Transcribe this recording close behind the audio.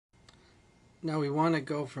Now we want to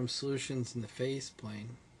go from solutions in the phase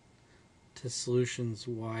plane to solutions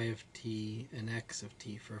y of t and x of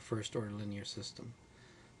t for a first order linear system.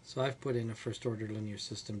 So I've put in a first order linear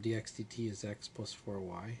system. Dx dt is x plus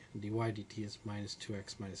 4y, and dy dt is minus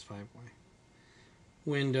 2x minus 5y.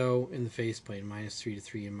 Window in the phase plane, minus 3 to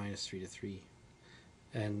 3 and minus 3 to 3.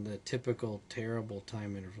 And the typical terrible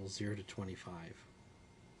time interval, 0 to 25.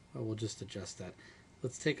 Well, we'll just adjust that.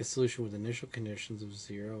 Let's take a solution with initial conditions of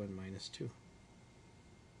 0 and minus 2.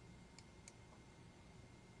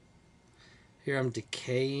 Here I'm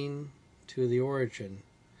decaying to the origin,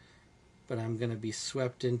 but I'm going to be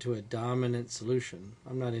swept into a dominant solution.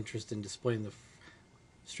 I'm not interested in displaying the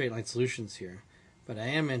straight line solutions here, but I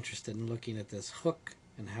am interested in looking at this hook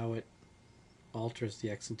and how it alters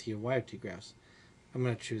the x and t of y of t graphs. I'm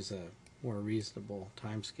going to choose a more reasonable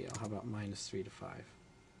time scale. How about minus 3 to 5?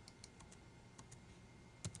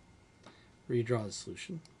 Redraw the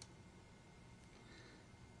solution.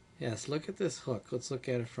 Yes, look at this hook. Let's look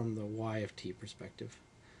at it from the y of t perspective.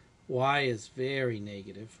 Y is very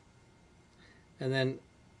negative. And then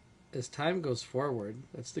as time goes forward,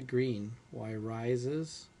 that's the green, y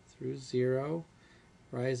rises through 0,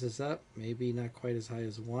 rises up, maybe not quite as high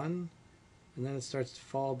as 1, and then it starts to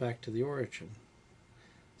fall back to the origin.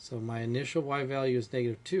 So my initial y value is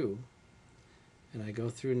negative 2, and I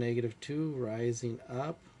go through negative 2, rising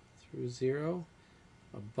up through 0,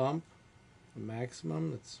 a bump, a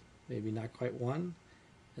maximum that's maybe not quite 1,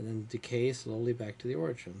 and then decay slowly back to the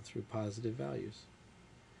origin through positive values.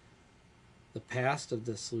 The past of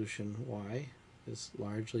this solution, y, is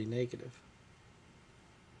largely negative.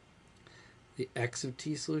 The x of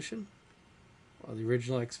t solution, well, the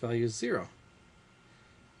original x value is 0.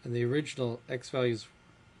 And the original x values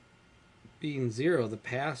being 0, the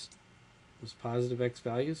past was positive x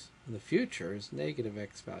values, and the future is negative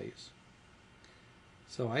x values.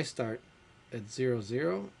 So I start at 0,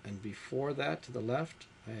 0, and before that to the left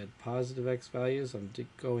I had positive x values. I'm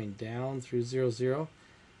going down through 0, 0,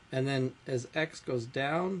 and then as x goes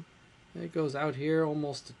down, it goes out here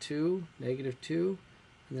almost to 2, negative 2,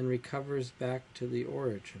 and then recovers back to the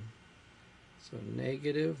origin. So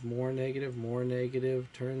negative, more negative, more negative,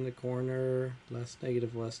 turn the corner, less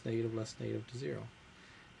negative, less negative, less negative to 0.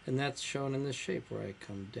 And that's shown in this shape where I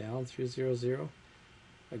come down through 0, 0,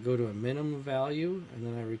 I go to a minimum value, and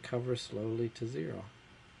then I recover slowly to 0.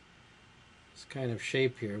 This kind of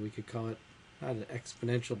shape here, we could call it not an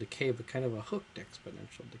exponential decay, but kind of a hooked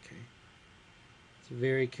exponential decay. It's a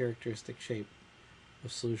very characteristic shape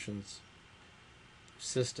of solutions,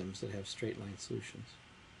 systems that have straight line solutions.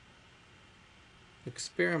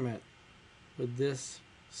 Experiment with this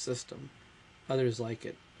system, others like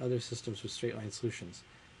it, other systems with straight line solutions,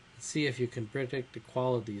 and see if you can predict the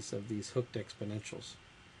qualities of these hooked exponentials.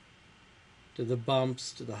 Do the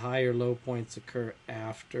bumps, do the high or low points occur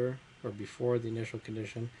after or before the initial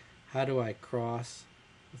condition? How do I cross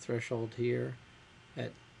the threshold here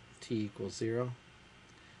at t equals 0?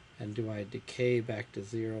 And do I decay back to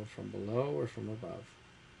 0 from below or from above?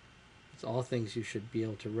 It's all things you should be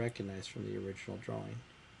able to recognize from the original drawing.